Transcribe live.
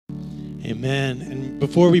Amen. And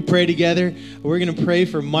before we pray together, we're going to pray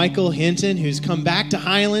for Michael Hinton, who's come back to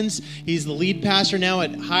Highlands. He's the lead pastor now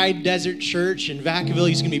at High Desert Church in Vacaville.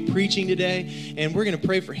 He's going to be preaching today, and we're going to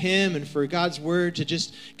pray for him and for God's word to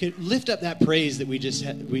just lift up that praise that we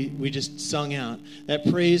just sung out, that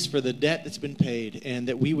praise for the debt that's been paid, and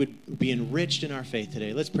that we would be enriched in our faith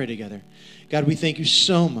today. Let's pray together. God, we thank you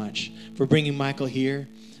so much for bringing Michael here.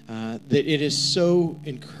 That it is so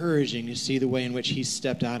encouraging to see the way in which he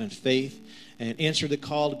stepped out in faith and answered the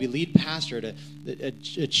call to be lead pastor at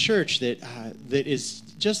a church that is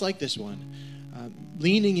just like this one,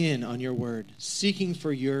 leaning in on your word, seeking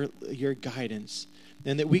for your guidance,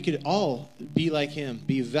 and that we could all be like him,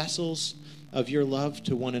 be vessels of your love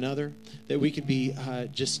to one another, that we could be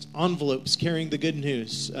just envelopes carrying the good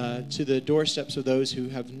news to the doorsteps of those who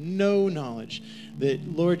have no knowledge that,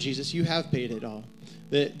 Lord Jesus, you have paid it all.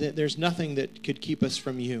 That there's nothing that could keep us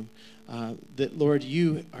from you. That, Lord,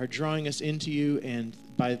 you are drawing us into you, and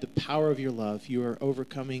by the power of your love, you are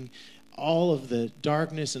overcoming all of the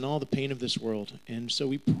darkness and all the pain of this world. And so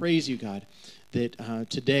we praise you, God, that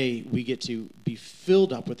today we get to be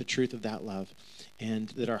filled up with the truth of that love, and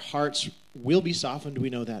that our hearts will be softened, we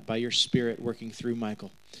know that, by your Spirit working through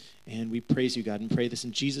Michael. And we praise you, God, and pray this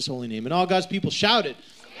in Jesus' holy name. And all God's people shouted,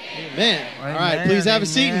 Amen. All right, please have a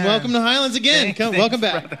seat and welcome to Highlands again. Welcome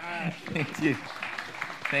back. Brother. Thank you.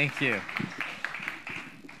 Thank you.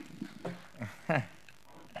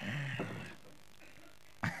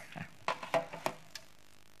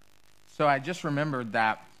 So I just remembered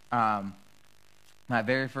that my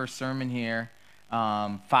very first sermon here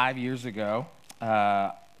 5 years ago,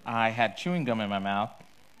 I had chewing gum in my mouth,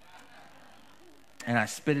 and I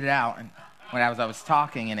spit it out when I was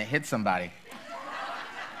talking, and it hit somebody.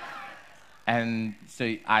 And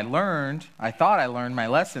so I thought I learned my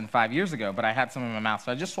lesson 5 years ago, but I had some in my mouth.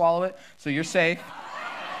 So I just swallow it. So you're safe.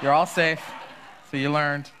 You're all safe. So you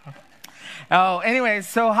learned. Oh, anyways,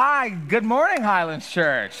 so hi. Good morning, Highlands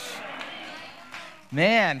Church.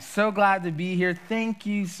 Man, so glad to be here. Thank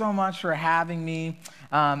you so much for having me.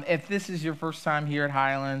 If this is your first time here at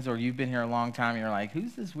Highlands, or you've been here a long time, you're like,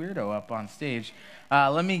 who's this weirdo up on stage?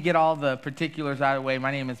 Let me get all the particulars out of the way.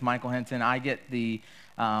 My name is Michael Hinton. I get the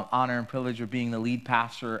honor and privilege of being the lead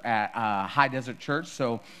pastor at High Desert Church.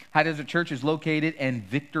 So High Desert Church is located in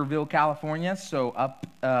Victorville, California, so up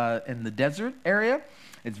in the desert area.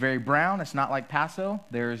 It's very brown. It's not like Paso.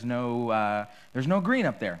 There's no green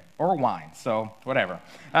up there, or wine, so whatever.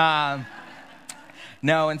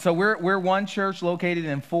 No, and so we're one church located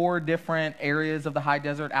in 4 different areas of the High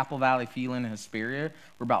Desert: Apple Valley, Phelan, and Hesperia.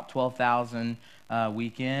 We're about 12,000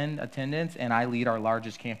 weekend attendance, and I lead our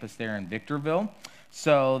largest campus there in Victorville.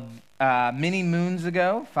 So many moons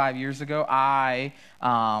ago, 5 years ago,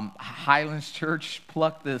 Highlands Church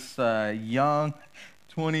plucked this young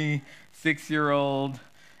 26-year-old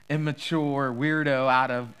immature weirdo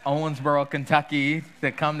out of Owensboro, Kentucky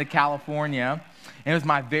to come to California. And it was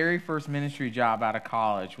my very first ministry job out of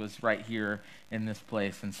college, was right here in this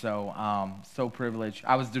place. And so, so privileged.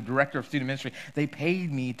 I was the director of student ministry. They paid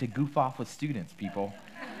me to goof off with students, people.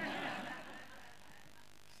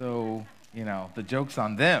 So, you know, the joke's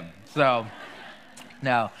on them. So,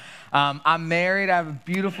 no. I'm married. I have a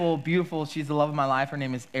beautiful, she's the love of my life. Her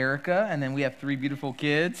name is Erica. And then we have 3 beautiful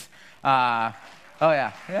kids. Oh,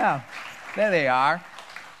 yeah. There they are.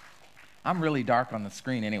 I'm really dark on the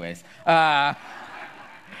screen anyways.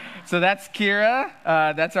 So that's Kira.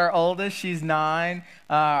 That's our oldest. She's 9.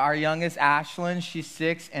 Our youngest, Ashlyn, she's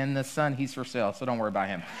 6. And the son, he's for sale, so don't worry about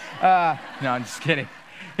him. No, I'm just kidding.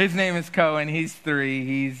 His name is Cohen. He's 3.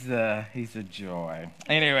 He's a joy.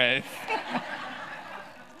 Anyways.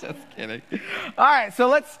 Just kidding. All right, so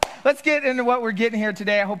let's get into what we're getting here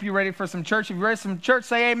today. I hope you're ready for some church. If you're ready for some church,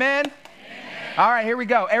 say amen. Amen. All right, here we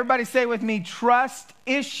go. Everybody say with me, trust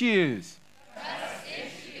issues. Trust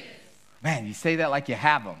issues. Man, you say that like you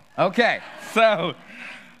have them. Okay, so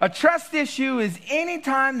a trust issue is any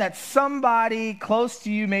time that somebody close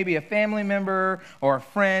to you, maybe a family member or a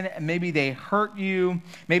friend, maybe they hurt you,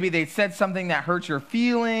 maybe they said something that hurt your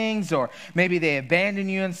feelings, or maybe they abandoned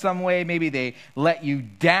you in some way, maybe they let you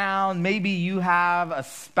down, maybe you have a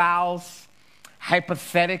spouse,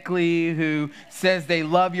 hypothetically, who says they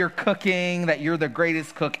love your cooking, that you're the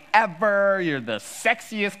greatest cook ever, you're the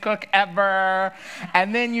sexiest cook ever,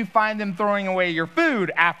 and then you find them throwing away your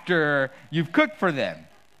food after you've cooked for them.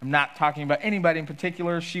 I'm not talking about anybody in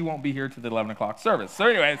particular. She won't be here to the 11 o'clock service. So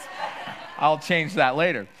anyways, I'll change that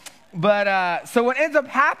later. But so what ends up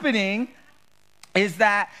happening is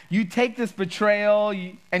that you take this betrayal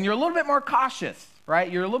and you're a little bit more cautious,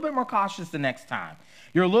 right? You're a little bit more cautious the next time.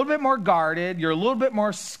 You're a little bit more guarded. You're a little bit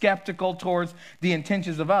more skeptical towards the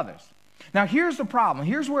intentions of others. Now, here's the problem.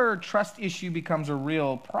 Here's where a trust issue becomes a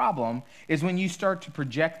real problem, is when you start to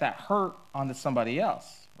project that hurt onto somebody else,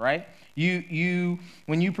 right?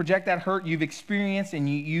 When you project that hurt you've experienced and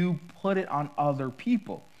you put it on other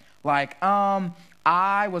people. Like,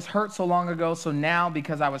 I was hurt so long ago, so now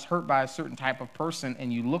because I was hurt by a certain type of person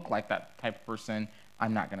and you look like that type of person,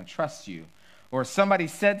 I'm not going to trust you. Or somebody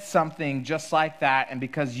said something just like that, and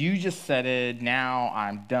because you just said it, now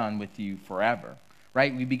I'm done with you forever,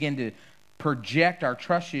 right? We begin to project our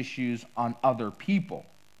trust issues on other people.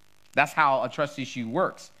 That's how a trust issue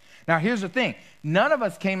works. Now, here's the thing. None of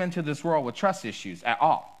us came into this world with trust issues at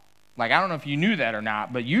all. Like, I don't know if you knew that or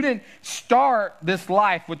not, but you didn't start this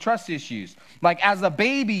life with trust issues. Like, as a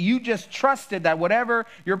baby, you just trusted that whatever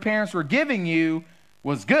your parents were giving you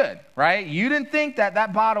was good, right? You didn't think that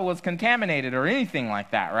that bottle was contaminated or anything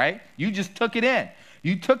like that, right? You just took it in.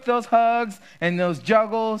 You took those hugs and those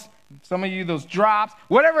juggles, some of you those drops,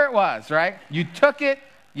 whatever it was, right? You took it,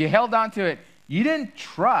 you held on to it. You didn't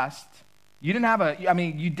trust. You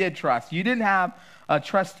did trust. You didn't have a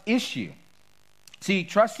trust issue. See,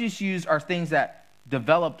 trust issues are things that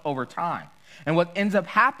developed over time. And what ends up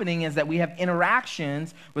happening is that we have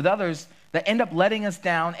interactions with others that end up letting us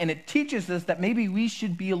down, and it teaches us that maybe we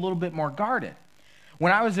should be a little bit more guarded.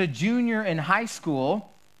 When I was a junior in high school,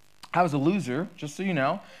 I was a loser, just so you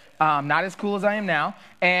know, not as cool as I am now.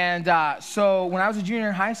 And so when I was a junior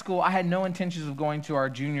in high school, I had no intentions of going to our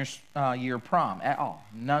junior year prom at all,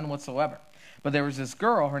 none whatsoever. But there was this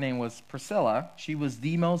girl, her name was Priscilla. She was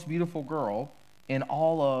the most beautiful girl in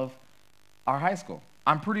all of our high school.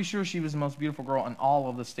 I'm pretty sure she was the most beautiful girl in all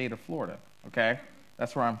of the state of Florida, okay?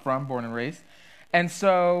 That's where I'm from, born and raised. And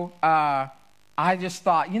so I just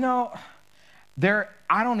thought,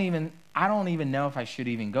 I don't even know if I should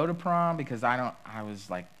even go to prom, because I was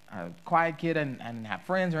like a quiet kid and I didn't have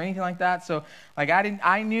friends or anything like that. So like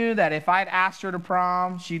I knew that if I'd asked her to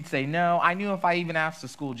prom, she'd say no. I knew if I even asked the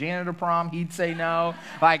school janitor to prom, he'd say no.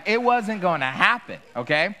 Like, it wasn't going to happen,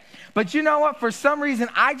 okay? But you know what? For some reason,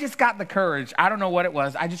 I just got the courage. I don't know what it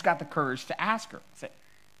was. I just got the courage to ask her. So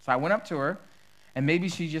I went up to her, and maybe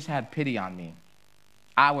she just had pity on me.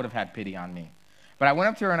 I would have had pity on me. But I went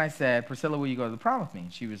up to her and I said, Priscilla, will you go to the prom with me?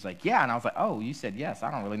 And she was like, yeah. And I was like, oh, you said yes.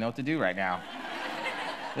 I don't really know what to do right now.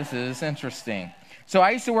 This is interesting. So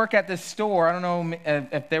I used to work at this store. I don't know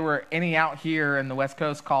if there were any out here in the West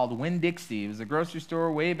Coast, called Winn-Dixie. It was a grocery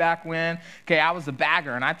store way back when. Okay, I was a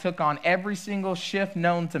bagger, and I took on every single shift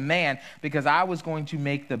known to man because I was going to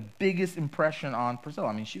make the biggest impression on Priscilla.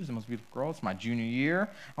 I mean, she was the most beautiful girl. It's my junior year.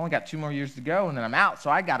 I only got 2 more years to go, and then I'm out. So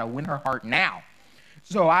I got to win her heart now.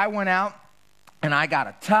 So I went out, and I got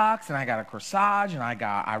a tux, and I got a corsage, and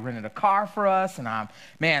I rented a car for us,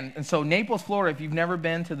 and so Naples, Florida, if you've never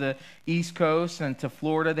been to the East Coast and to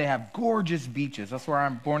Florida, they have gorgeous beaches. That's where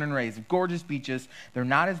I'm born and raised. Gorgeous beaches. They're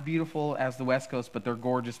not as beautiful as the West Coast, but they're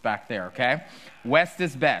gorgeous back there, okay? West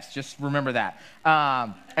is best. Just remember that.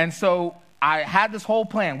 And so I had this whole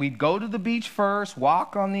plan. We'd go to the beach first,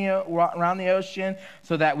 walk on around the ocean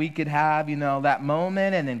so that we could have, that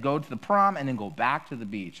moment, and then go to the prom and then go back to the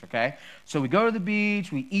beach, okay? So we go to the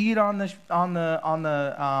beach, we eat on the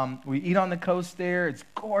coast there. It's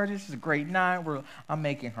gorgeous. It's a great night. I'm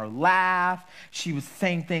making her laugh. She was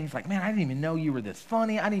saying things like, man, I didn't even know you were this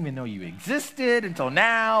funny. I didn't even know you existed until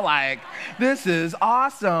now. Like, this is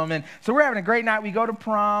awesome. And so we're having a great night. We go to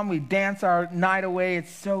prom. We dance our night away.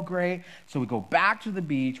 It's so great. So we go back to the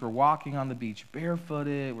beach. We're walking on the beach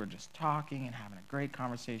barefooted. We're just talking and having a great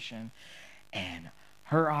conversation. And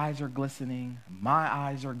her eyes are glistening. My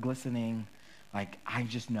eyes are glistening. Like, I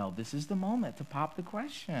just know this is the moment to pop the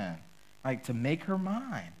question. Like, to make her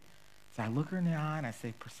mine. So I look her in the eye and I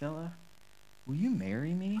say, Priscilla, will you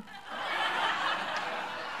marry me?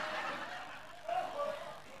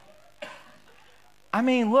 I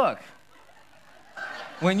mean, look.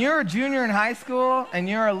 When you're a junior in high school and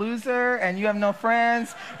you're a loser and you have no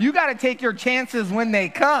friends, you got to take your chances when they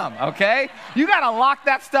come, okay? You got to lock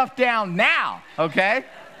that stuff down now, okay?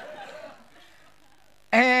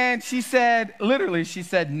 And she said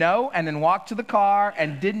no, and then walked to the car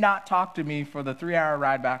and did not talk to me for the 3-hour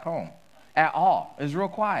ride back home at all. It was real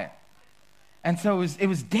quiet. And so it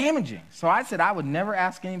was damaging. So I said I would never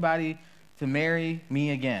ask anybody to marry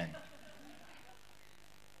me again.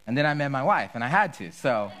 And then I met my wife, and I had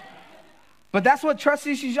to. But that's what trust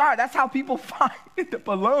issues are. That's how people find it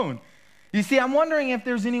alone. You see, I'm wondering if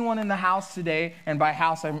there's anyone in the house today, and by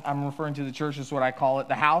house, I'm referring to the church, is what I call it,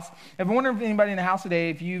 the house. If I wonder if anybody in the house today,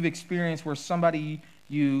 if you've experienced where somebody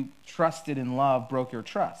you trusted and loved broke your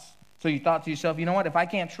trust. So you thought to yourself, you know what, if I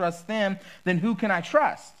can't trust them, then who can I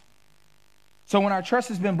trust? So when our trust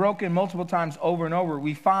has been broken multiple times over and over,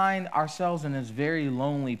 we find ourselves in this very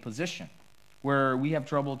lonely position where we have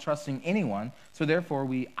trouble trusting anyone, so therefore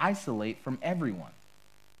we isolate from everyone.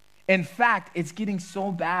 In fact, it's getting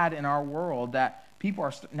so bad in our world that people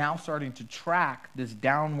are now starting to track this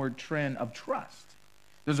downward trend of trust.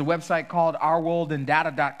 There's a website called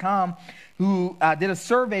ourworldanddata.com who did a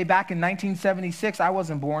survey back in 1976. I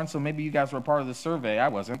wasn't born, so maybe you guys were part of the survey. I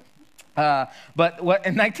wasn't. But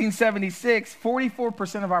in 1976,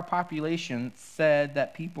 44% of our population said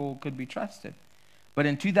that people could be trusted. But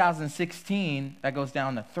in 2016, that goes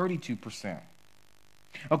down to 32%.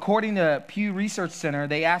 According to Pew Research Center,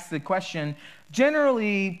 they asked the question,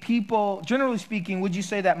 generally speaking, would you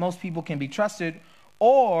say that most people can be trusted,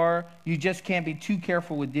 or you just can't be too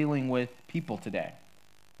careful with dealing with people today?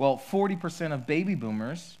 Well, 40% of baby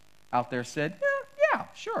boomers out there said, yeah,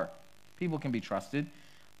 sure, people can be trusted.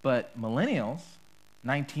 But millennials,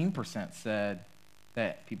 19% said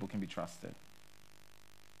that people can be trusted.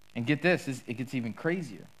 And get this, it gets even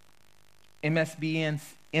crazier. MSNBC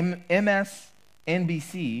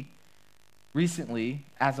recently,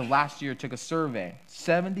 as of last year, took a survey.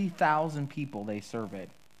 70,000 people they surveyed.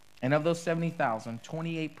 And of those 70,000,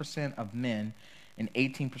 28% of men and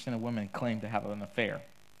 18% of women claim to have an affair.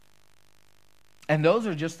 And those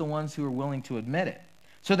are just the ones who are willing to admit it.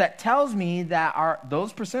 So that tells me that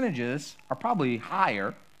those percentages are probably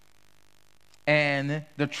higher, and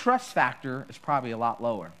the trust factor is probably a lot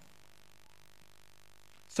lower.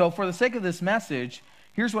 So for the sake of this message,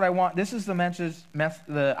 here's what I want. This is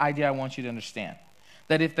the idea I want you to understand.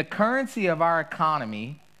 That if the currency of our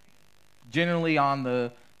economy, generally on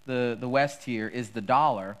the West here, is the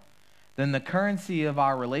dollar, then the currency of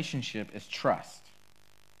our relationship is trust.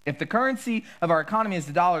 If the currency of our economy is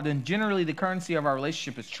the dollar, then generally the currency of our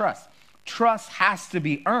relationship is trust. Trust has to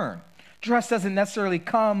be earned. Trust doesn't necessarily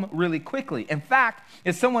come really quickly. In fact,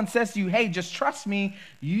 if someone says to you, hey, just trust me,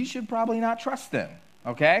 you should probably not trust them,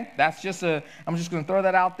 okay? I'm just going to throw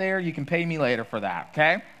that out there. You can pay me later for that,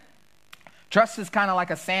 okay? Trust is kind of like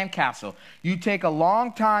a sandcastle. You take a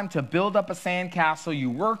long time to build up a sandcastle. You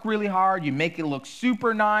work really hard. You make it look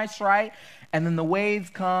super nice, right? And then the waves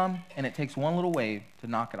come, and it takes one little wave to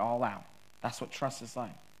knock it all out. That's what trust is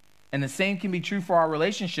like. And the same can be true for our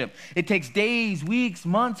relationship. It takes days, weeks,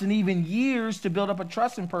 months, and even years to build up a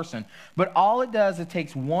trust in person. But all it does, it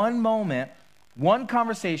takes one moment, one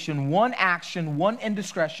conversation, one action, one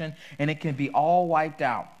indiscretion, and it can be all wiped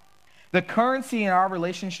out. The currency in our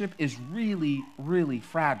relationship is really, really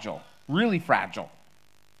fragile. Really fragile.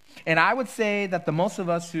 And I would say that the most of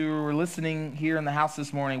us who are listening here in the house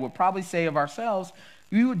this morning would probably say of ourselves,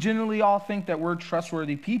 we would generally all think that we're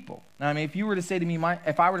trustworthy people. Now, I mean, if I were to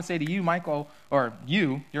say to you, Michael, or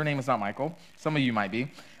your name is not Michael, some of you might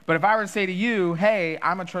be, but if I were to say to you, hey,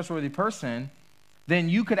 I'm a trustworthy person, then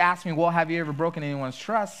you could ask me, well, have you ever broken anyone's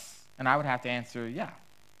trust? And I would have to answer, yeah.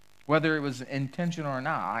 Whether it was intentional or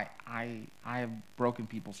not, I have broken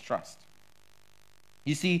people's trust.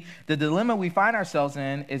 You see, the dilemma we find ourselves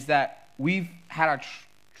in is that we've had our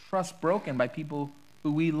trust broken by people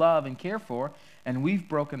who we love and care for, and we've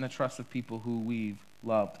broken the trust of people who we've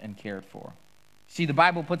loved and cared for. See, the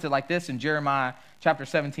Bible puts it like this in Jeremiah chapter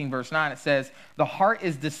 17, verse 9. It says, the heart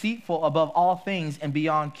is deceitful above all things and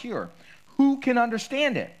beyond cure. Who can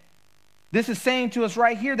understand it? This is saying to us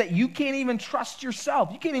right here that you can't even trust yourself.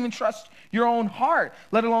 You can't even trust your own heart,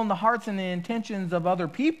 let alone the hearts and the intentions of other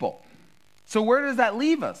people. So where does that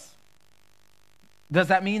leave us? Does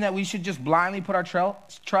that mean that we should just blindly put our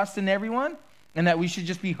trust in everyone and that we should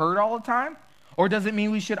just be hurt all the time? Or does it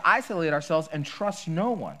mean we should isolate ourselves and trust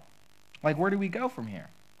no one? Like, where do we go from here?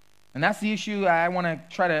 And that's the issue I want to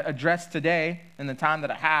try to address today in the time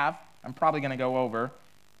that I have. I'm probably going to go over.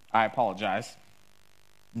 I apologize.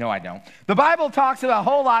 No, I don't. The Bible talks a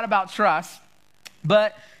whole lot about trust,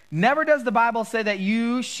 but never does the Bible say that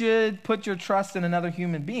you should put your trust in another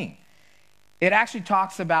human being. It actually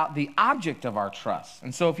talks about the object of our trust.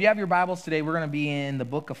 And so if you have your Bibles today, we're going to be in the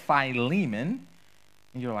book of Philemon.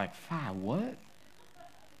 And you're like, what?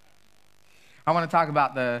 I want to talk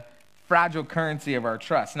about the fragile currency of our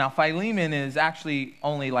trust. Now, Philemon is actually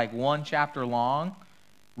only like one chapter long.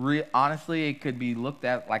 Honestly, it could be looked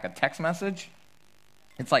at like a text message.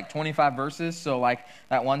 It's like 25 verses. So like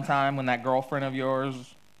that one time when that girlfriend of yours,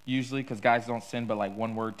 usually because guys don't send but like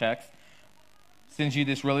one word text, sends you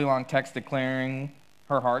this really long text declaring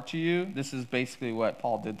her heart to you, this is basically what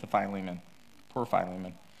Paul did to Philemon. Poor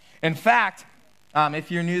Philemon. In fact,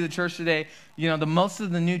 if you're new to the church today, the most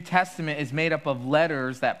of the New Testament is made up of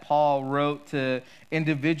letters that Paul wrote to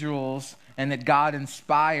individuals and that God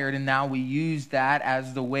inspired, and now we use that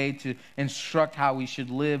as the way to instruct how we should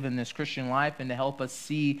live in this Christian life and to help us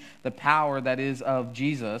see the power that is of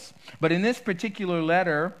Jesus. But in this particular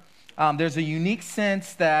letter, there's a unique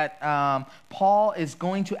sense that Paul is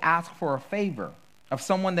going to ask for a favor of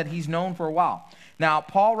someone that he's known for a while. Now,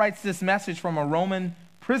 Paul writes this message from a Roman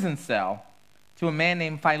prison cell to a man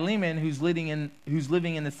named Philemon who's living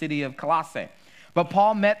in the city of Colossae. But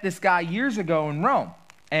Paul met this guy years ago in Rome,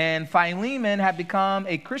 and Philemon had become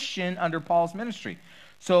a Christian under Paul's ministry.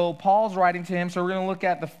 So Paul's writing to him. So we're going to look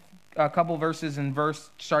at a couple verses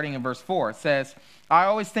starting in verse 4. It says, I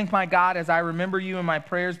always thank my God as I remember you in my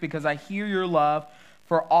prayers because I hear your love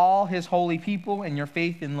for all his holy people and your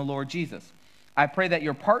faith in the Lord Jesus. I pray that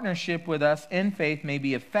your partnership with us in faith may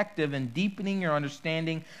be effective in deepening your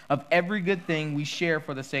understanding of every good thing we share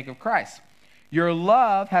for the sake of Christ. Your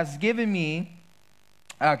love has given me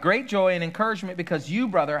great joy and encouragement because you,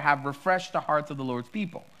 brother, have refreshed the hearts of the Lord's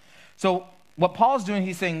people. So what Paul's doing,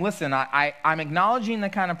 he's saying, listen, I'm acknowledging the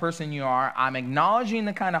kind of person you are. I'm acknowledging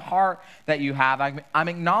the kind of heart that you have. I'm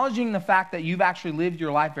acknowledging the fact that you've actually lived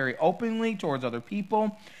your life very openly towards other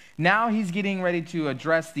people. Now he's getting ready to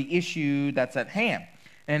address the issue that's at hand.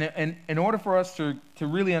 And in order for us to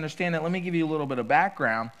really understand that, let me give you a little bit of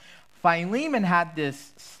background. Philemon had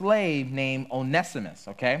this slave named Onesimus,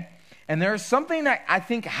 okay? And there's something that I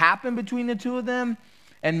think happened between the two of them.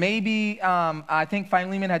 And maybe I think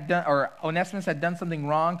Philemon had done, or Onesimus had done something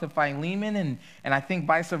wrong to Philemon. And I think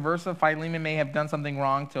vice versa, Philemon may have done something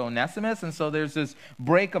wrong to Onesimus. And so there's this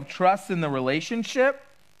break of trust in the relationship.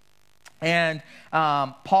 And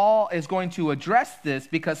Paul is going to address this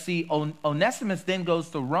because, see, Onesimus then goes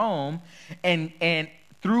to Rome and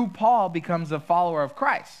through Paul becomes a follower of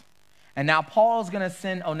Christ. And now Paul is going to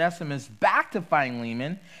send Onesimus back to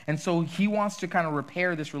Philemon, and so he wants to kind of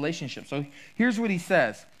repair this relationship. So here's what he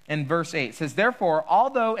says in verse 8. It says, therefore,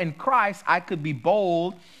 although in Christ I could be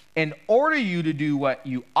bold and order you to do what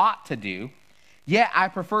you ought to do, yet I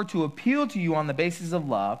prefer to appeal to you on the basis of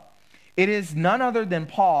love. It is none other than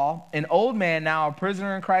Paul, an old man now a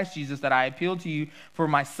prisoner in Christ Jesus, that I appeal to you for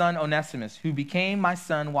my son Onesimus, who became my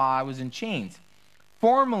son while I was in chains.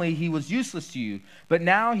 Formerly he was useless to you, but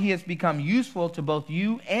now he has become useful to both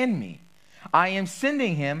you and me. I am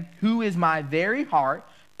sending him, who is my very heart,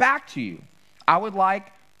 back to you. I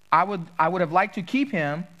would have liked to keep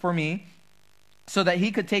him for me, so that he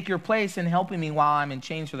could take your place in helping me while I'm in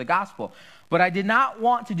chains for the gospel. But I did not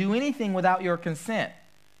want to do anything without your consent,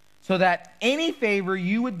 so that any favor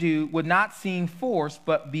you would do would not seem forced,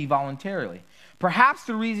 but be voluntarily. Perhaps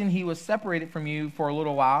the reason he was separated from you for a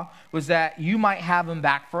little while was that you might have him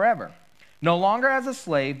back forever. No longer as a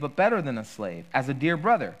slave, but better than a slave, as a dear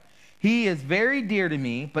brother. He is very dear to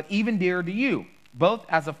me, but even dearer to you, both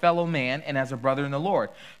as a fellow man and as a brother in the Lord.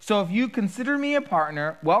 So if you consider me a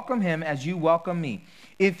partner, welcome him as you welcome me.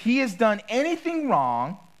 If he has done anything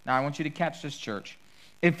wrong, now I want you to catch this, church.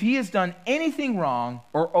 If he has done anything wrong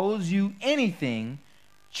or owes you anything,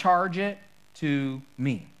 charge it to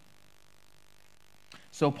me.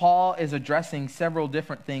 So Paul is addressing several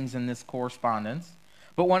different things in this correspondence.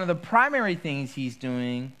 But one of the primary things he's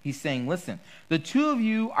doing, he's saying, listen, the two of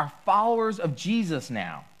you are followers of Jesus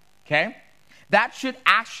now, okay? That should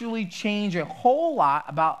actually change a whole lot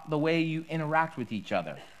about the way you interact with each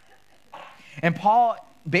other. And Paul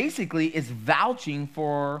basically is vouching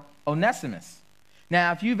for Onesimus.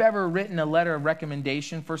 Now, if you've ever written a letter of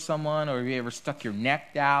recommendation for someone, or if you ever stuck your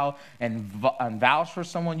neck out and vouched for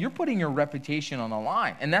someone, you're putting your reputation on the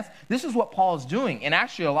line. And this is what Paul is doing, and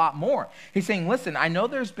actually a lot more. He's saying, listen, I know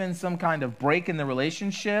there's been some kind of break in the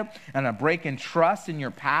relationship and a break in trust in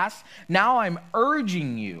your past. Now I'm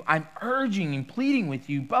urging and pleading with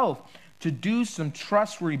you both to do some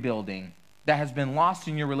trust rebuilding that has been lost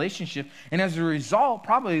in your relationship, and as a result,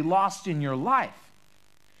 probably lost in your life.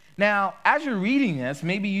 Now, as you're reading this,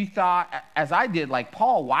 maybe you thought, as I did, like,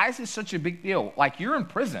 Paul, why is this such a big deal? Like, you're in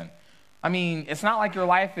prison. I mean, it's not like your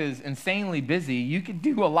life is insanely busy. You could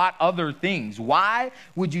do a lot other things. Why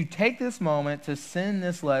would you take this moment to send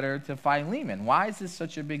this letter to Philemon? Why is this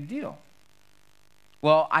such a big deal?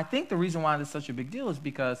 Well, I think the reason why this is such a big deal is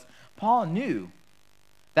because Paul knew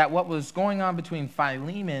that what was going on between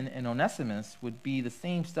Philemon and Onesimus would be the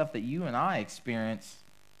same stuff that you and I experience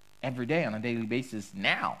every day on a daily basis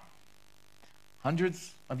now,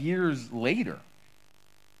 hundreds of years later.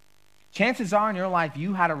 Chances are in your life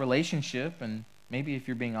you had a relationship, and maybe if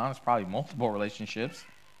you're being honest, probably multiple relationships,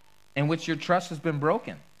 in which your trust has been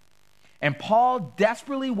broken. And Paul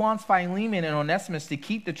desperately wants Philemon and Onesimus to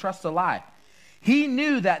keep the trust alive. He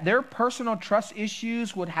knew that their personal trust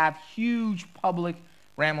issues would have huge public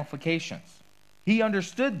ramifications. He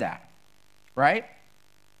understood that. right?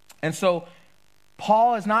 And so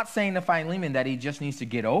Paul is not saying to Philemon that he just needs to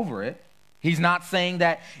get over it. He's not saying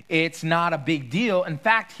that it's not a big deal. In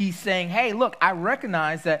fact, he's saying, hey, look, I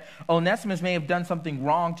recognize that Onesimus may have done something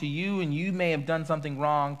wrong to you and you may have done something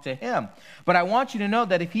wrong to him. But I want you to know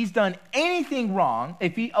that if he's done anything wrong,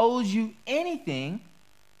 if he owes you anything,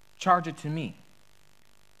 charge it to me.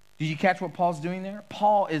 Did you catch what Paul's doing there?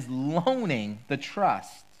 Paul is loaning the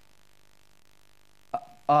trust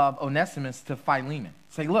of Onesimus to Philemon.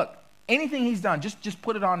 Say, look, anything he's done, just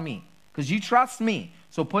put it on me. Because you trust me,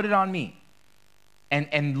 so put it on me.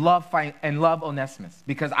 And love Onesimus,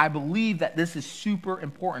 because I believe that this is super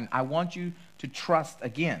important. I want you to trust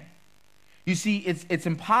again. You see, it's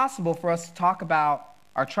impossible for us to talk about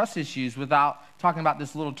our trust issues without talking about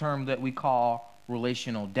this little term that we call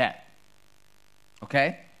relational debt.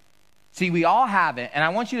 Okay? See, we all have it, and I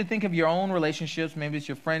want you to think of your own relationships. Maybe it's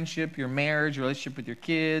your friendship, your marriage, your relationship with your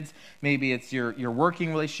kids. Maybe it's your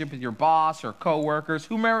working relationship with your boss or coworkers,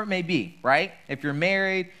 whomever it may be, right? If you're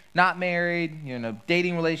married, not married, you're in a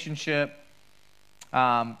dating relationship,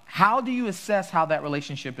 how do you assess how that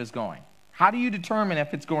relationship is going? How do you determine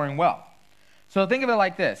if it's going well? So think of it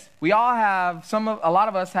like this. We all have, a lot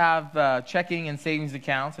of us have checking and savings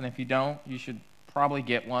accounts, and if you don't, you should probably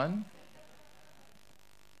get one.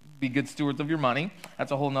 Be good stewards of your money.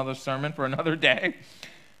 That's a whole nother sermon for another day,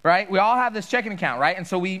 right? We all have this checking account, right? And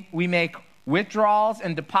so we make withdrawals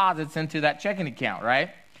and deposits into that checking account,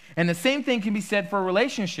 right? And the same thing can be said for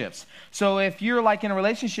relationships. So if you're like in a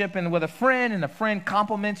relationship and with a friend, and a friend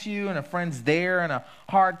compliments you, and a friend's there in a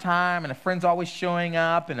hard time, and a friend's always showing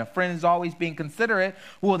up, and a friend is always being considerate,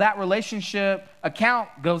 well, that relationship account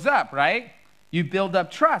goes up, right? You build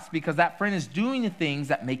up trust because that friend is doing the things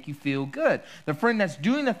that make you feel good. The friend that's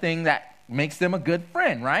doing the thing that makes them a good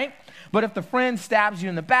friend, right? But if the friend stabs you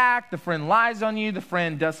in the back, the friend lies on you, the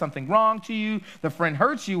friend does something wrong to you, the friend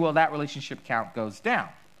hurts you, well, that relationship count goes down.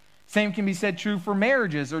 Same can be said true for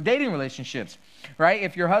marriages or dating relationships, right?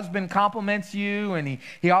 If your husband compliments you and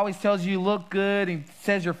he always tells you look good, and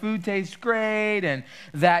says your food tastes great, and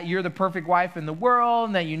that you're the perfect wife in the world,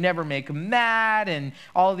 and that you never make him mad, and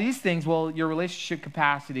all these things, well, your relationship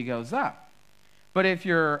capacity goes up. But if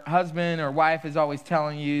your husband or wife is always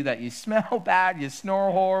telling you that you smell bad, you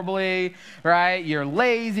snore horribly, right? You're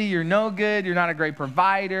lazy, you're no good, you're not a great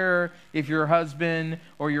provider. If your husband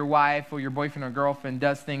or your wife or your boyfriend or girlfriend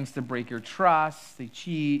does things to break your trust, they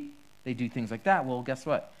cheat, they do things like that, well, guess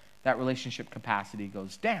what? That relationship capacity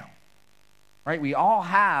goes down, right? We all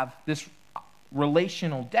have this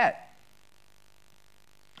relational debt.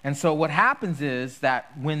 And so what happens is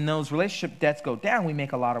that when those relationship debts go down, we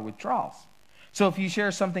make a lot of withdrawals. So if you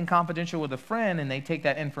share something confidential with a friend and they take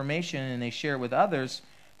that information and they share it with others,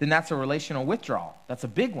 then that's a relational withdrawal. That's a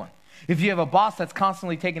big one. If you have a boss that's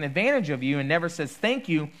constantly taking advantage of you and never says thank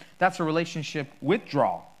you, that's a relationship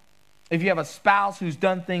withdrawal. If you have a spouse who's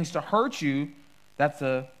done things to hurt you, that's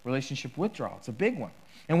a relationship withdrawal. It's a big one.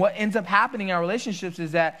 And what ends up happening in our relationships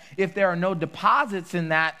is that if there are no deposits in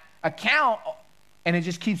that account and it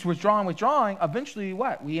just keeps withdrawing, eventually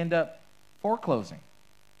what? We end up foreclosing.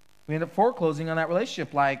 We end up foreclosing on that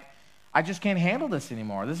relationship like, I just can't handle this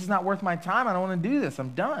anymore. This is not worth my time. I don't want to do this.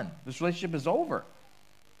 I'm done. This relationship is over.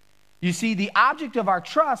 You see, the object of our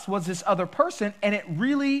trust was this other person, and it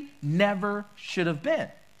really never should have been.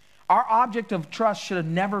 Our object of trust should have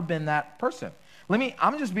never been that person. I'm going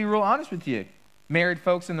to just be real honest with you. Married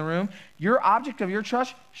folks in the room, your object of your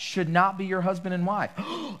trust should not be your husband and wife.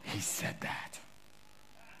 He said that.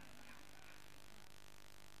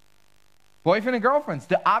 Boyfriend and girlfriends,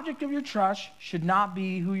 the object of your trust should not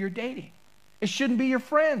be who you're dating. It shouldn't be your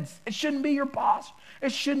friends. It shouldn't be your boss.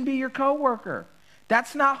 It shouldn't be your coworker.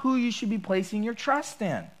 That's not who you should be placing your trust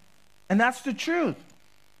in. And that's the truth.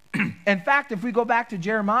 In fact, if we go back to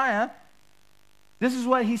Jeremiah, this is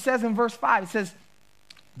what he says in verse 5. It says,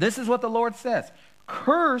 this is what the Lord says.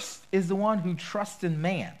 Cursed is the one who trusts in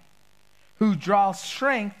man, who draws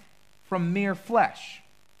strength from mere flesh.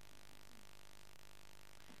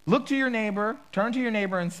 Look to your neighbor, turn to your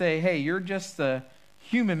neighbor and say, hey, you're just a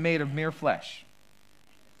human made of mere flesh.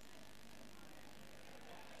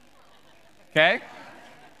 Okay?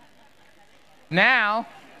 Now,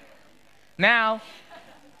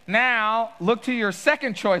 look to your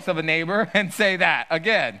second choice of a neighbor and say that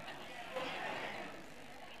again.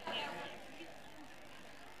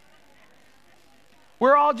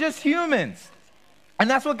 We're all just humans. And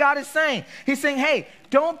that's what God is saying. He's saying, hey,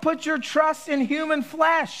 don't put your trust in human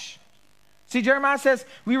flesh. See, Jeremiah says,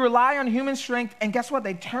 we rely on human strength, and guess what?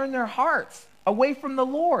 They turn their hearts away from the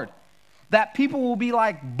Lord. That people will be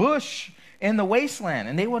like bush in the wasteland,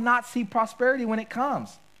 and they will not see prosperity when it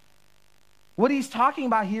comes. What he's talking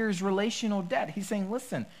about here is relational debt. He's saying,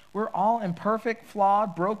 listen, we're all imperfect,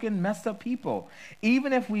 flawed, broken, messed up people.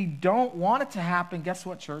 Even if we don't want it to happen, guess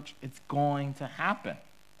what, church? It's going to happen.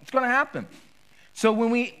 It's going to happen. So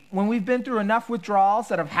when we've been through enough withdrawals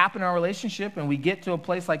that have happened in our relationship and we get to a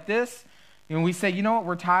place like this, and we say, you know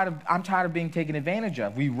what, I'm tired of being taken advantage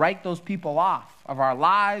of. We write those people off of our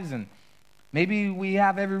lives, and maybe we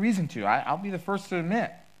have every reason to. I'll be the first to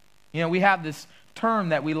admit. We have this term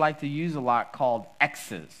that we like to use a lot called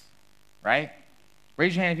exes, right?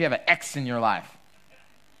 Raise your hand if you have an ex in your life.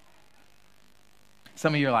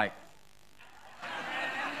 Some of you are like,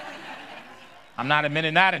 I'm not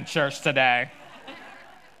admitting that in church today.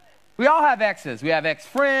 We all have exes. We have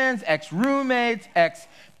ex-friends, ex-roommates,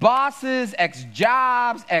 ex-bosses,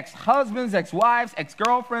 ex-jobs, ex-husbands, ex-wives,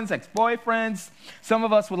 ex-girlfriends, ex-boyfriends. Some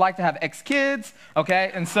of us would like to have ex-kids,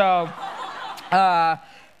 okay? And so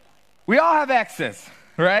we all have exes,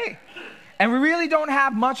 right? And we really don't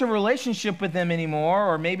have much of a relationship with them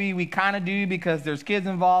anymore, or maybe we kind of do because there's kids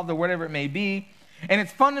involved or whatever it may be. And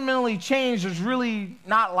it's fundamentally changed. There's really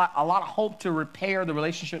not a lot of hope to repair the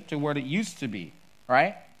relationship to what it used to be,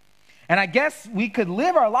 right? And I guess we could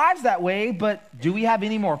live our lives that way, but do we have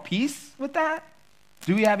any more peace with that?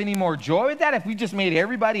 Do we have any more joy with that if we just made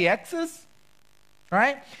everybody exes?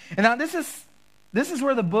 Right? And now this is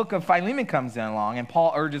where the book of Philemon comes in along, and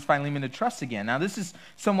Paul urges Philemon to trust again. Now this is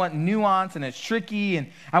somewhat nuanced and it's tricky,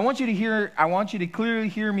 and I want you to clearly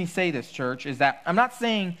hear me say this, church, is that I'm not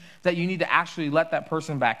saying that you need to actually let that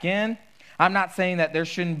person back in. I'm not saying that there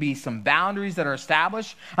shouldn't be some boundaries that are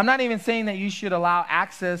established. I'm not even saying that you should allow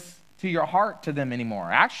access to your heart to them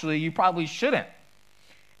anymore. Actually, you probably shouldn't.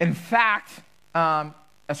 In fact,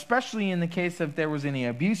 especially in the case if there was any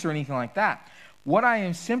abuse or anything like that, what I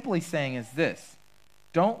am simply saying is this: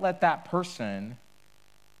 don't let that person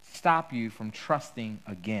stop you from trusting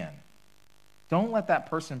again. Don't let that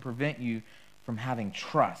person prevent you from having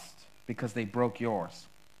trust because they broke yours.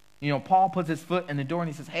 Paul puts his foot in the door and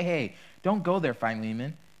he says, hey, don't go there,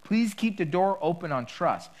 Philemon. Please keep the door open on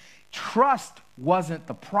trust. Trust wasn't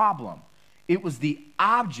the problem. It was the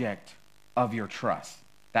object of your trust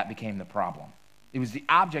that became the problem. It was the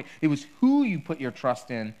object. It was who you put your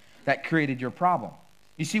trust in that created your problem.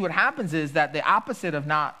 You see, what happens is that the opposite of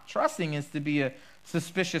not trusting is to be a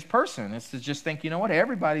suspicious person. It's to just think, you know what,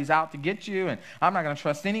 everybody's out to get you, and I'm not going to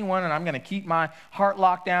trust anyone, and I'm going to keep my heart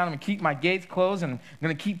locked down, I'm going to keep my gates closed, and I'm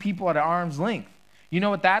going to keep people at arm's length. You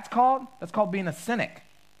know what that's called? That's called being a cynic,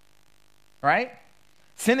 right?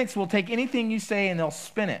 Cynics will take anything you say and they'll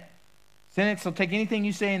spin it. Cynics will take anything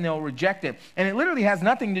you say and they'll reject it. And it literally has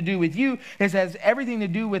nothing to do with you. It has everything to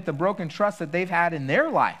do with the broken trust that they've had in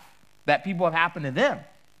their life, that people have happened to them.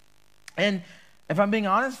 And if I'm being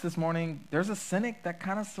honest this morning, there's a cynic that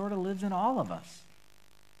kind of sort of lives in all of us.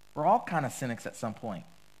 We're all kind of cynics at some point.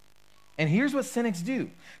 And here's what cynics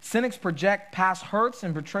do. Cynics project past hurts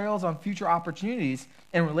and betrayals on future opportunities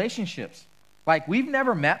in relationships. Like, we've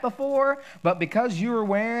never met before, but because you were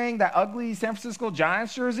wearing that ugly San Francisco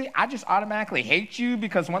Giants jersey, I just automatically hate you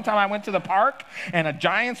because one time I went to the park and a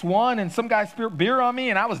Giants won and some guy spilled beer on me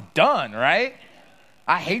and I was done, right?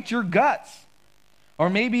 I hate your guts. Or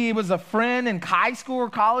maybe it was a friend in high school or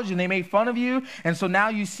college and they made fun of you, and so now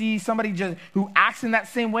you see somebody just who acts in that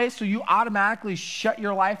same way, so you automatically shut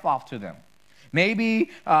your life off to them. Maybe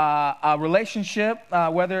a relationship,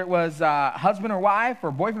 whether it was husband or wife or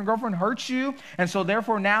boyfriend or girlfriend, hurts you. And so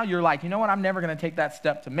therefore now you're like, you know what, I'm never going to take that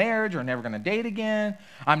step to marriage, or never going to date again.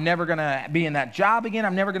 I'm never going to be in that job again.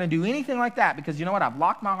 I'm never going to do anything like that because, you know what, I've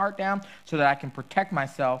locked my heart down so that I can protect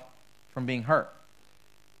myself from being hurt.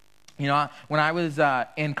 When I was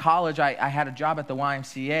in college, I had a job at the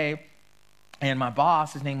YMCA, and my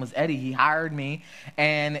boss, his name was Eddie, he hired me.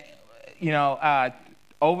 And,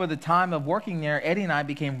 over the time of working there, Eddie and I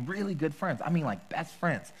became really good friends. I mean, like best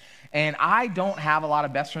friends. And I don't have a lot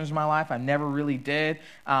of best friends in my life. I never really did.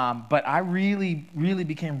 But I really, really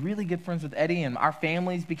became really good friends with Eddie, and our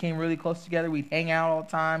families became really close together. We'd hang out all the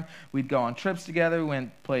time. We'd go on trips together.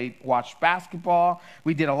 We watched basketball.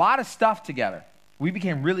 We did a lot of stuff together. We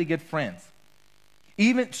became really good friends.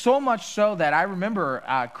 Even so much so that I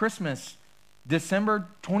remember Christmas, December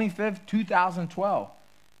 25th, 2012.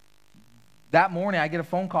 That morning, I get a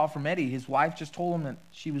phone call from Eddie. His wife just told him that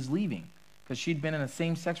she was leaving because she'd been in a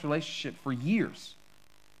same-sex relationship for years.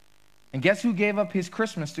 And guess who gave up his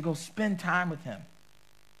Christmas to go spend time with him,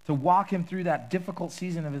 to walk him through that difficult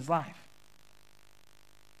season of his life,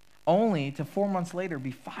 only to 4 months later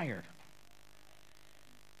be fired?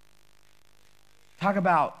 Talk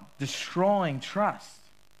about destroying trust.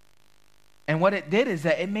 And what it did is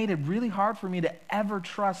that it made it really hard for me to ever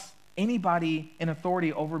trust anybody in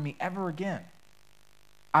authority over me ever again.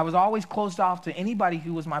 I was always closed off to anybody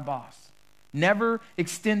who was my boss. Never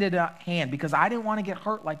extended a hand because I didn't want to get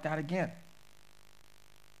hurt like that again.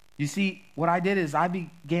 You see, what I did is I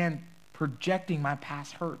began projecting my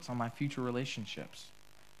past hurts on my future relationships.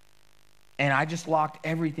 And I just locked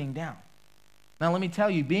everything down. Now, let me tell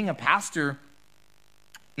you, being a pastor,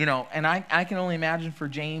 and I can only imagine for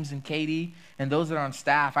James and Katie and those that are on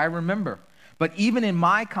staff, I remember. But even in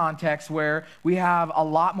my context where we have a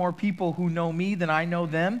lot more people who know me than I know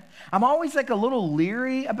them, I'm always like a little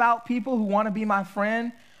leery about people who want to be my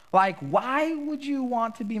friend. Like, why would you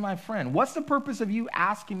want to be my friend? What's the purpose of you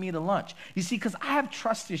asking me to lunch? You see, because I have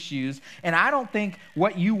trust issues, and I don't think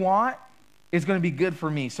what you want is going to be good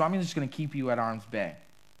for me. So I'm just going to keep you at arm's bay.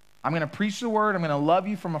 I'm going to preach the word. I'm going to love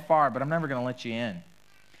you from afar, but I'm never going to let you in.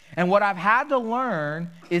 And what I've had to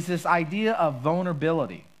learn is this idea of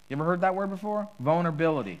vulnerability. You ever heard that word before?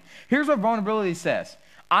 Vulnerability. Here's what vulnerability says.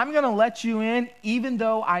 I'm going to let you in even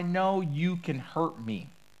though I know you can hurt me.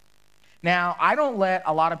 Now, I don't let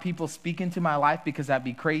a lot of people speak into my life because that'd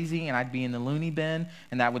be crazy and I'd be in the loony bin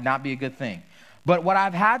and that would not be a good thing. But what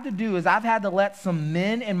I've had to do is I've had to let some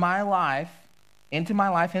men in my life, into my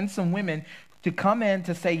life, and some women to come in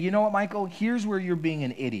to say, you know what, Michael, here's where you're being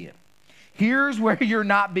an idiot. Here's where you're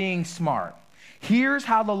not being smart. Here's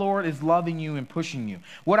how the Lord is loving you and pushing you.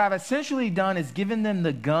 What I've essentially done is given them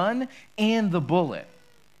the gun and the bullet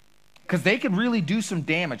because they could really do some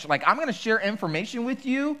damage. Like, I'm going to share information with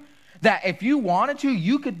you that if you wanted to,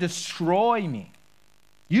 you could destroy me.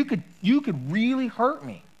 You could really hurt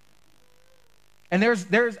me. And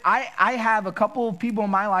I have a couple of people in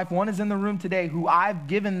my life, one is in the room today, who I've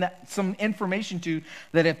given some information to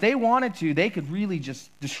that if they wanted to, they could really just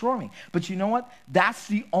destroy me. But you know what? That's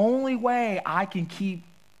the only way I can keep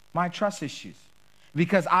my trust issues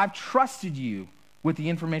because I've trusted you with the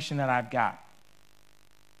information that I've got.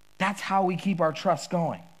 That's how we keep our trust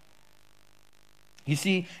going. You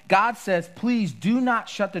see, God says, please do not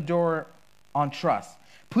shut the door on trust.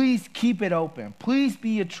 Please keep it open. Please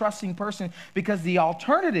be a trusting person because the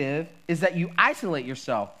alternative is that you isolate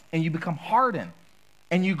yourself and you become hardened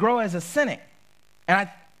and you grow as a cynic.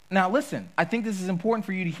 Now listen, I think this is important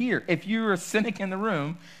for you to hear. If you're a cynic in the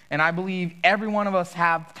room, and I believe every one of us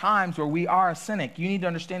have times where we are a cynic, you need to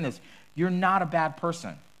understand this. You're not a bad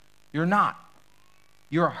person. You're not.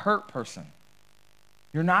 You're a hurt person.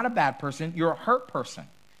 You're not a bad person. You're a hurt person.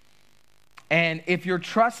 And if your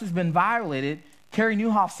trust has been violated, Carey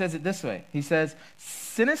Nieuwhof says it this way. He says,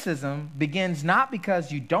 cynicism begins not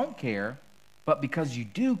because you don't care, but because you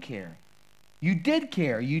do care. You did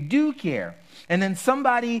care. You do care. And then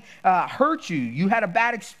somebody hurt you. You had a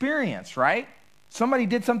bad experience, right? Somebody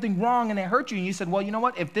did something wrong and they hurt you. And you said, well, you know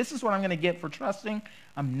what? If this is what I'm going to get for trusting,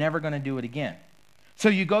 I'm never going to do it again. So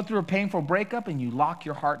you go through a painful breakup and you lock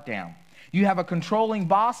your heart down. You have a controlling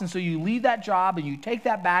boss, and so you leave that job and you take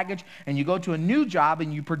that baggage and you go to a new job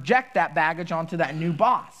and you project that baggage onto that new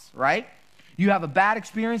boss, right? You have a bad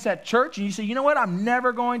experience at church and you say, you know what, I'm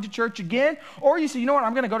never going to church again. Or you say, you know what,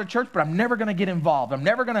 I'm going to go to church, but I'm never going to get involved. I'm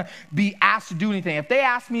never going to be asked to do anything. If they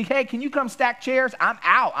ask me, hey, can you come stack chairs? I'm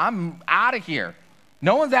out. I'm out of here.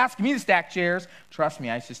 No one's asking me to stack chairs. Trust me,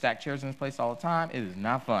 I used to stack chairs in this place all the time. It is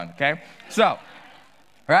not fun, okay? So,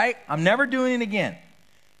 right, I'm never doing it again.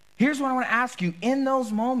 Here's what I want to ask you. In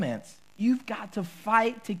those moments, you've got to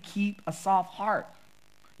fight to keep a soft heart.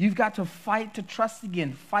 You've got to fight to trust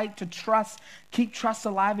again, fight to trust, keep trust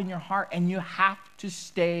alive in your heart, and you have to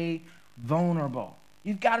stay vulnerable.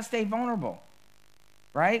 You've got to stay vulnerable,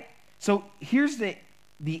 right? So here's the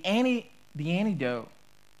antidote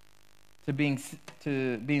to being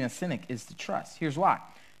a cynic is to trust. Here's why.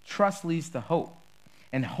 Trust leads to hope,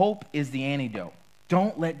 and hope is the antidote.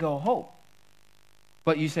 Don't let go of hope.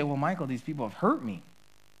 But you say, well, Michael, these people have hurt me.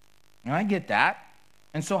 And I get that.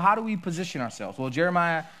 And so how do we position ourselves? Well,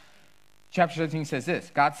 Jeremiah chapter 17 says this.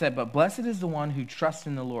 God said, but blessed is the one who trusts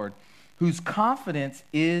in the Lord, whose confidence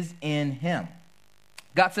is in him.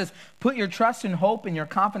 God says, put your trust and hope and your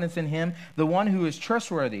confidence in him, the one who is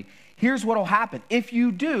trustworthy. Here's what will happen. If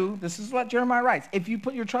you do, this is what Jeremiah writes, if you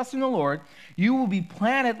put your trust in the Lord, you will be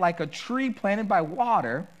planted like a tree planted by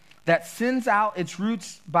water that sends out its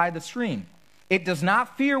roots by the stream. It does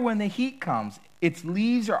not fear when the heat comes. Its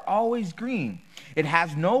leaves are always green. It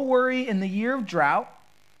has no worry in the year of drought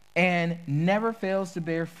and never fails to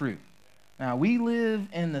bear fruit. Now, we live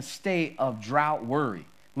in the state of drought worry,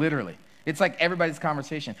 literally. It's like everybody's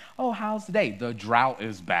conversation. Oh, how's the day? The drought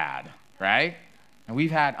is bad, right? And we've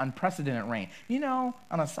had unprecedented rain. You know,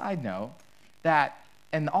 on a side note,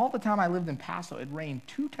 and all the time I lived in Paso, it rained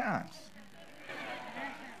 2 times.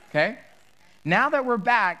 Okay? Now that we're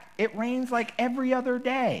back, it rains like every other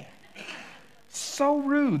day. So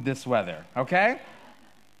rude, this weather, okay?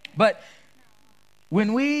 But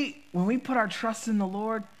when we put our trust in the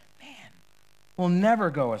Lord, man, we'll never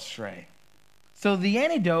go astray. So the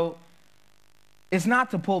antidote is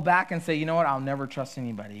not to pull back and say, you know what, I'll never trust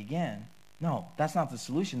anybody again. No, that's not the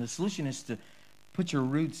solution. The solution is to put your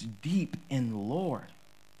roots deep in the Lord,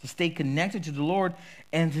 to stay connected to the Lord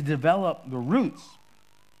and to develop the roots.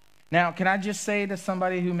 Now, can I just say to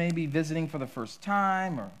somebody who may be visiting for the first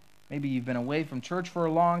time, or maybe you've been away from church for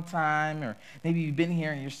a long time, or maybe you've been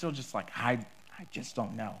here and you're still just like, I just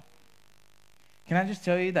don't know. Can I just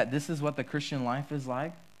tell you that this is what the Christian life is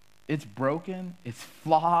like? It's broken, it's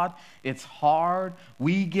flawed, it's hard.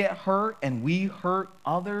 We get hurt and we hurt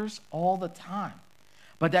others all the time.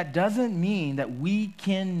 But that doesn't mean that we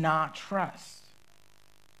cannot trust.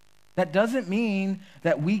 That doesn't mean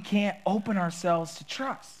that we can't open ourselves to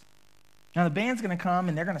trust. Now, the band's going to come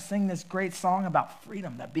and they're going to sing this great song about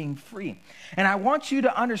freedom, that being free. And I want you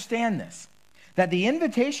to understand this, that the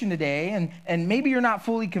invitation today, and maybe you're not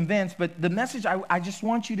fully convinced, but the message, I just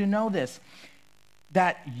want you to know this,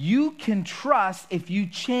 that you can trust if you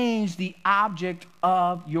change the object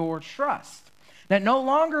of your trust. That no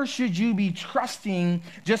longer should you be trusting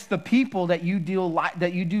just the people that you do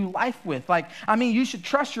life with. Like, I mean, you should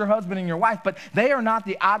trust your husband and your wife, but they are not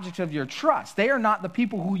the object of your trust. They are not the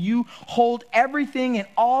people who you hold everything and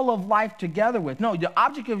all of life together with. No, the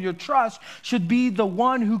object of your trust should be the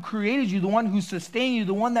one who created you, the one who sustained you,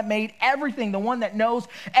 the one that made everything, the one that knows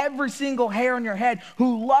every single hair on your head,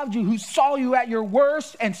 who loved you, who saw you at your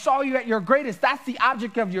worst and saw you at your greatest. That's the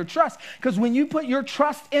object of your trust. Because when you put your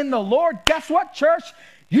trust in the Lord, guess what, church?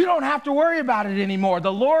 You don't have to worry about it anymore.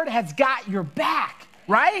 The Lord has got your back,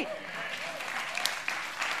 right?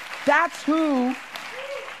 That's who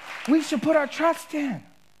we should put our trust in.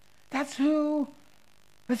 That's who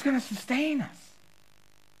is going to sustain us.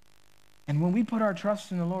 And when we put our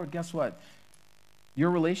trust in the Lord, guess what? Your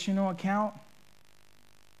relational account,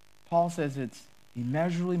 Paul says it's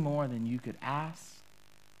immeasurably more than you could ask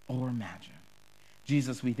or imagine.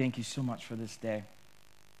 Jesus, we thank you so much for this day.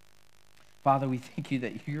 Father, we thank you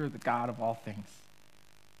that you're the God of all things.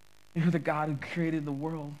 You're the God who created the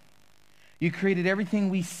world. You created everything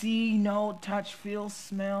we see, know, touch, feel,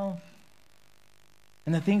 smell,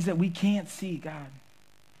 and the things that we can't see, God.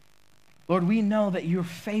 Lord, we know that you're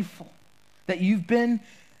faithful, that you've been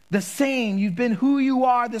the same. You've been who you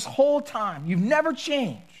are this whole time. You've never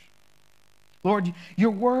changed. Lord, your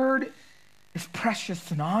word is precious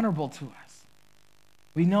and honorable to us.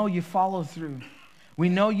 We know you follow through. We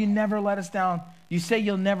know you never let us down. You say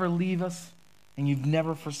you'll never leave us, and you've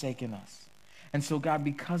never forsaken us. And so, God,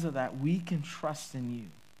 because of that, we can trust in you.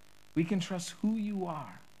 We can trust who you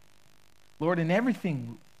are. Lord, in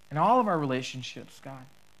everything, in all of our relationships, God.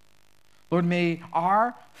 Lord, may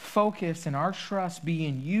our focus and our trust be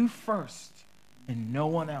in you first and no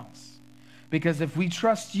one else. Because if we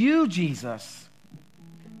trust you, Jesus,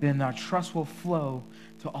 then our trust will flow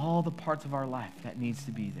to all the parts of our life that needs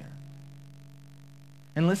to be there.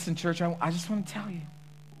 And listen, church, I just want to tell you,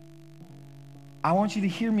 I want you to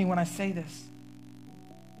hear me when I say this,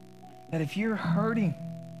 that if you're hurting,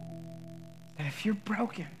 that if you're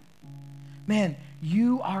broken, man,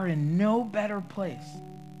 you are in no better place.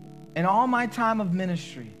 In all my time of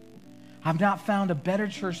ministry, I've not found a better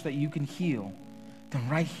church that you can heal than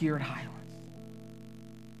right here at Highlands.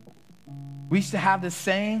 We used to have this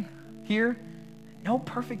saying here, no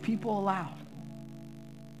perfect people allowed.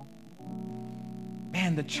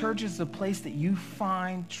 Man, the church is the place that you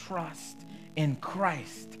find trust in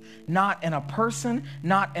Christ, not in a person,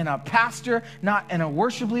 not in a pastor, not in a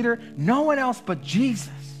worship leader, no one else but Jesus.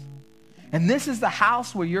 And this is the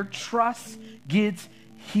house where your trust gets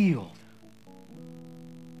healed.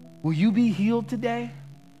 Will you be healed today?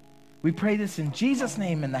 We pray this in Jesus'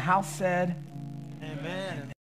 name, and the house said,